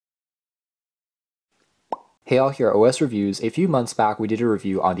Hey all, here at OS Reviews. A few months back we did a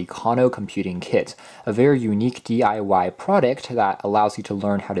review on the Kano computing kit, a very unique DIY product that allows you to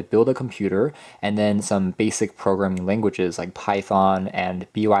learn how to build a computer and then some basic programming languages like Python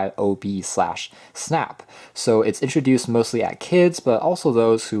and BYOB/Snap. So it's introduced mostly at kids, but also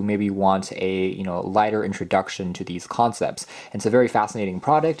those who maybe want a lighter introduction to these concepts. It's a very fascinating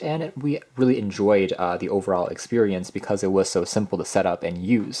product, and we really enjoyed the overall experience because it was so simple to set up and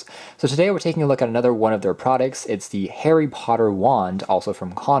use. So today we're taking a look at another one of their products. It's the Harry Potter wand, also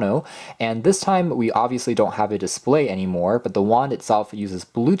from Kano, and this time we obviously don't have a display anymore, but the wand itself uses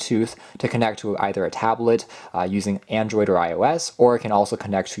Bluetooth to connect to either a tablet using Android or iOS, or it can also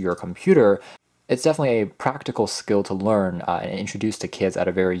connect to your computer. It's definitely a practical skill to learn and introduce to kids at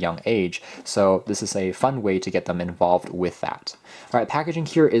a very young age, so this is a fun way to get them involved with that. Alright, packaging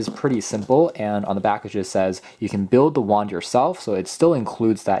here is pretty simple, and on the back it just says you can build the wand yourself, so it still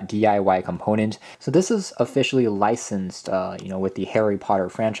includes that DIY component. So this is officially licensed with the Harry Potter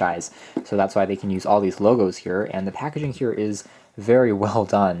franchise, so that's why they can use all these logos here, and the packaging here is very well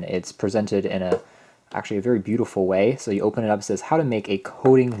done. It's presented in actually a very beautiful way. So you open it up, it says how to make a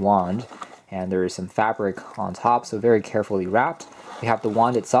coding wand, and there is some fabric on top, so very carefully wrapped. We have the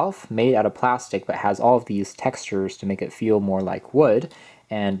wand itself, made out of plastic, but has all of these textures to make it feel more like wood,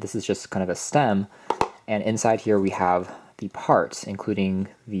 and this is just kind of a stem. And inside here we have the parts, including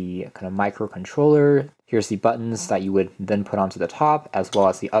the kind of microcontroller. Here's the buttons that you would then put onto the top, as well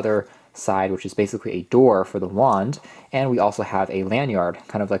as the other side, which is basically a door for the wand. And we also have a lanyard,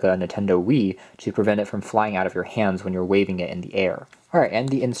 kind of like a Nintendo Wii, to prevent it from flying out of your hands when you're waving it in the air. Alright, and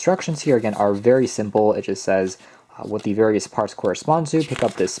the instructions here again are very simple. It just says what the various parts correspond to. Pick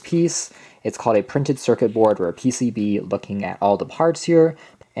up this piece. It's called a printed circuit board or a PCB, looking at all the parts here.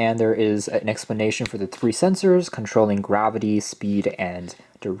 And there is an explanation for the three sensors controlling gravity, speed, and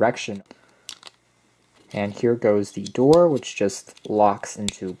direction. And here goes the door, which just locks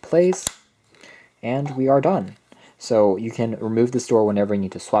into place. And we are done. So you can remove this door whenever you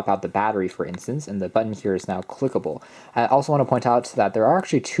need to swap out the battery, for instance, and the button here is now clickable. I also want to point out that there are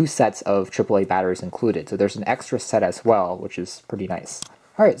actually two sets of AAA batteries included, so there's an extra set as well, which is pretty nice.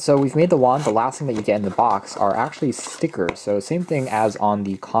 Alright, so we've made the wand. The last thing that you get in the box are actually stickers. So same thing as on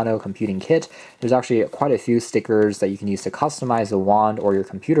the Kano computing kit. There's actually quite a few stickers that you can use to customize the wand or your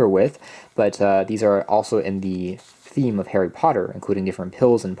computer with, but these are also in the theme of Harry Potter, including different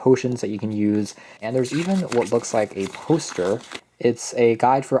pills and potions that you can use. And there's even what looks like a poster. It's a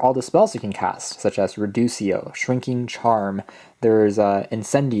guide for all the spells you can cast, such as Reducio, Shrinking Charm, there's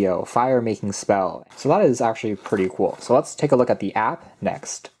Incendio, Fire-making spell. So that is actually pretty cool. So let's take a look at the app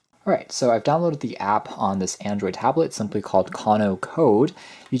next. Alright, so I've downloaded the app on this Android tablet, simply called Kano Code.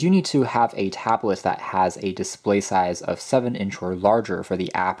 You do need to have a tablet that has a display size of 7-inch or larger for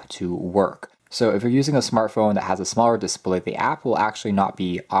the app to work. So if you're using a smartphone that has a smaller display, the app will actually not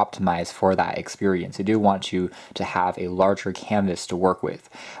be optimized for that experience. You do want to have a larger canvas to work with.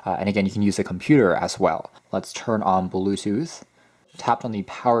 And again, you can use a computer as well. Let's turn on Bluetooth. Tapped on the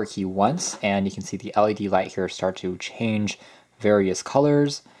power key once, and you can see the LED light here start to change various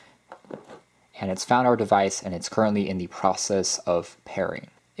colors. And it's found our device, and it's currently in the process of pairing.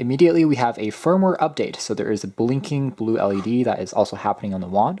 Immediately we have a firmware update, so there is a blinking blue LED that is also happening on the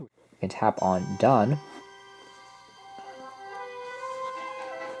wand. You can tap on Done.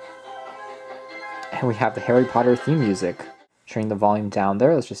 And we have the Harry Potter theme music. Turning the volume down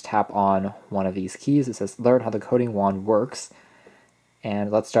there, let's just tap on one of these keys. It says learn how the coding wand works.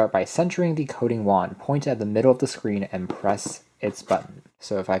 And let's start by centering the coding wand. Point at the middle of the screen and press its button.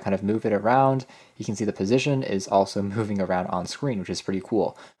 So if I kind of move it around, you can see the position is also moving around on screen, which is pretty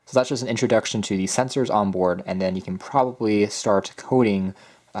cool. So that's just an introduction to the sensors on board, and then you can probably start coding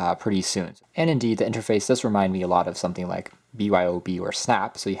pretty soon. And indeed, the interface does remind me a lot of something like BYOB or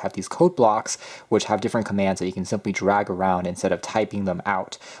Snap, so you have these code blocks which have different commands that you can simply drag around instead of typing them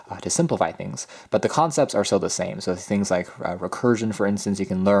out to simplify things. But the concepts are still the same, so things like recursion, for instance, you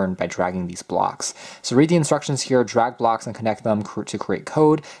can learn by dragging these blocks. So read the instructions here, drag blocks and connect them to create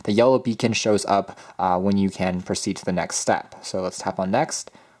code. The yellow beacon shows up when you can proceed to the next step. So let's tap on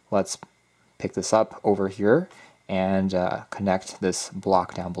next. Let's pick this up over here and connect this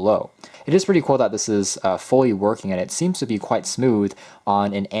block down below. It is pretty cool that this is fully working, and it seems to be quite smooth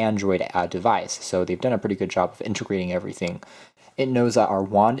on an Android device, so they've done a pretty good job of integrating everything. It knows that our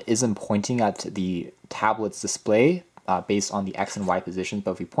wand isn't pointing at the tablet's display, based on the X and Y positions,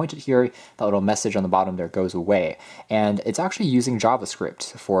 but if we point it here, that little message on the bottom there goes away. And it's actually using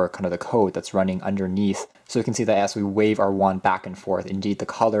JavaScript for kind of the code that's running underneath. So you can see that as we wave our wand back and forth, indeed the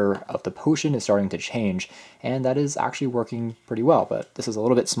color of the potion is starting to change, and that is actually working pretty well. But this is a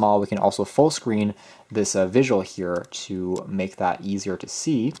little bit small. We can also full screen this visual here to make that easier to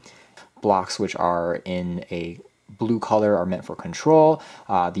see. Blocks which are in a blue color are meant for control.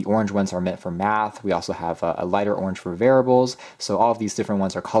 The orange ones are meant for math. We also have a lighter orange for variables. So all of these different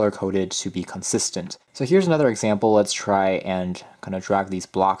ones are color coded to be consistent. So here's another example. Let's try and kind of drag these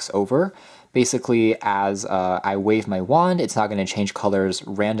blocks over. Basically, as I wave my wand, it's not going to change colors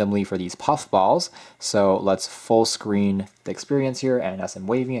randomly for these puff balls. So let's full screen the experience here. And as I'm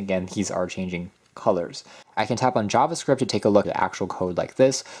waving, again, these are changing colors. I can tap on JavaScript to take a look at actual code like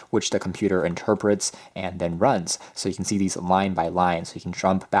this, which the computer interprets and then runs. So you can see these line by line. So you can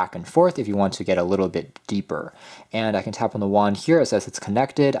jump back and forth if you want to get a little bit deeper. And I can tap on the wand here. It says it's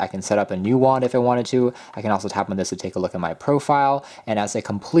connected. I can set up a new wand if I wanted to. I can also tap on this to take a look at my profile. And as I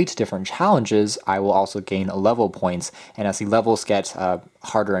complete different challenges, I will also gain level points. And as the levels get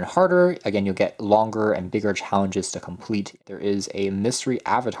harder and harder, again, you'll get longer and bigger challenges to complete. There is a mystery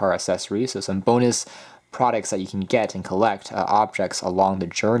avatar accessory, so some bonus products that you can get and collect objects along the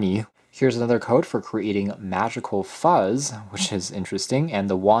journey. Here's another code for creating magical fuzz, which is interesting, and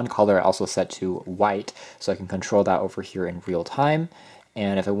the wand color I also set to white, so I can control that over here in real time.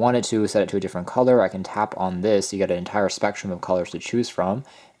 And if I wanted to set it to a different color, I can tap on this. You get an entire spectrum of colors to choose from,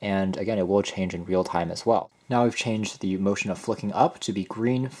 and again, it will change in real time as well. Now we've changed the motion of flicking up to be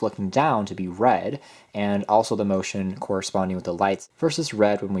green, flicking down to be red, and also the motion corresponding with the lights versus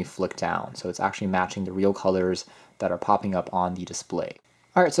red when we flick down. So it's actually matching the real colors that are popping up on the display.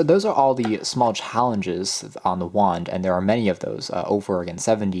 Alright, so those are all the small challenges on the wand, and there are many of those, over again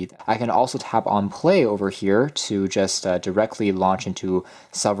 70. I can also tap on play over here to just directly launch into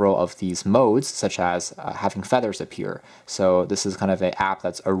several of these modes, such as having feathers appear. So this is kind of an app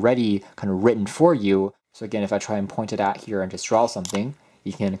that's already kind of written for you. So again, if I try and point it at here and just draw something,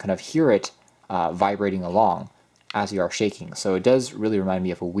 you can kind of hear it vibrating along as you are shaking. So it does really remind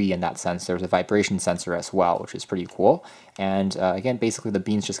me of a Wii in that sense. There's a vibration sensor as well, which is pretty cool. And again, basically the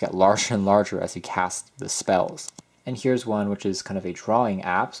beans just get larger and larger as you cast the spells. And here's one which is kind of a drawing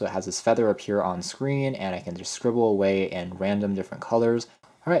app. So it has this feather appear on screen, and I can just scribble away in random different colors.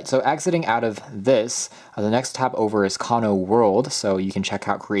 Alright, so exiting out of this, the next tab over is Kano World, so you can check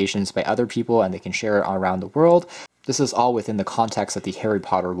out creations by other people and they can share it around the world. This is all within the context of the Harry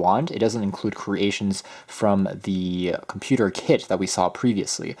Potter wand. It doesn't include creations from the computer kit that we saw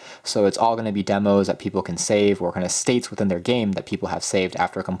previously. So it's all going to be demos that people can save, or kind of states within their game that people have saved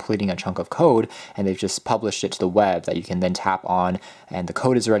after completing a chunk of code, and they've just published it to the web that you can then tap on, and the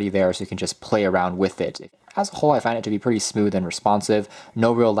code is already there so you can just play around with it. As a whole, I find it to be pretty smooth and responsive.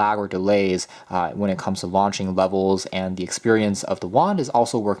 No real lag or delays when it comes to launching levels, and the experience of the wand is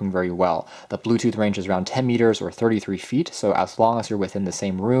also working very well. The Bluetooth range is around 10 meters or 33 feet, so as long as you're within the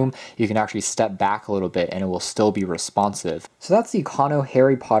same room, you can actually step back a little bit and it will still be responsive. So that's the Kano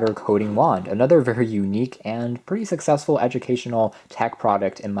Harry Potter coding wand, another very unique and pretty successful educational tech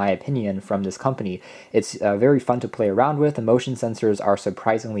product in my opinion from this company. It's very fun to play around with. The motion sensors are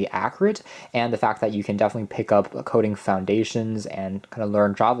surprisingly accurate, and the fact that you can definitely pick up coding foundations and kind of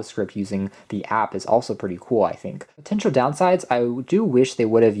learn JavaScript using the app is also pretty cool, I think. Potential downsides, I do wish they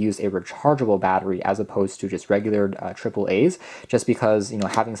would have used a rechargeable battery as opposed to just regular AAAs, just because, you know,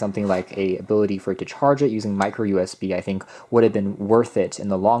 having something like a ability for it to charge it using micro USB, I think would have been worth it in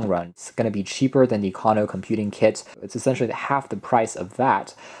the long run. It's going to be cheaper than the Kano computing kit. It's essentially half the price of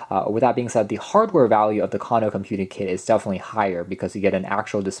that. With that being said, the hardware value of the Kano computing kit is definitely higher because you get an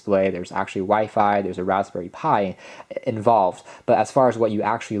actual display, there's actually Wi-Fi, there's a Raspberry Pi involved. But as far as what you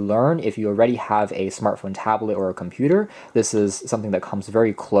actually learn, if you already have a smartphone, tablet, or a computer, this is something that comes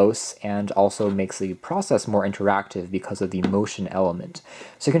very close and also makes the process more interactive because of the motion element.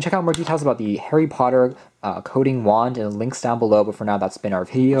 So you can check out more details about the Harry Potter coding wand in the links down below, but for now that's been our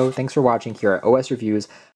video. Thanks for watching here at OS Reviews.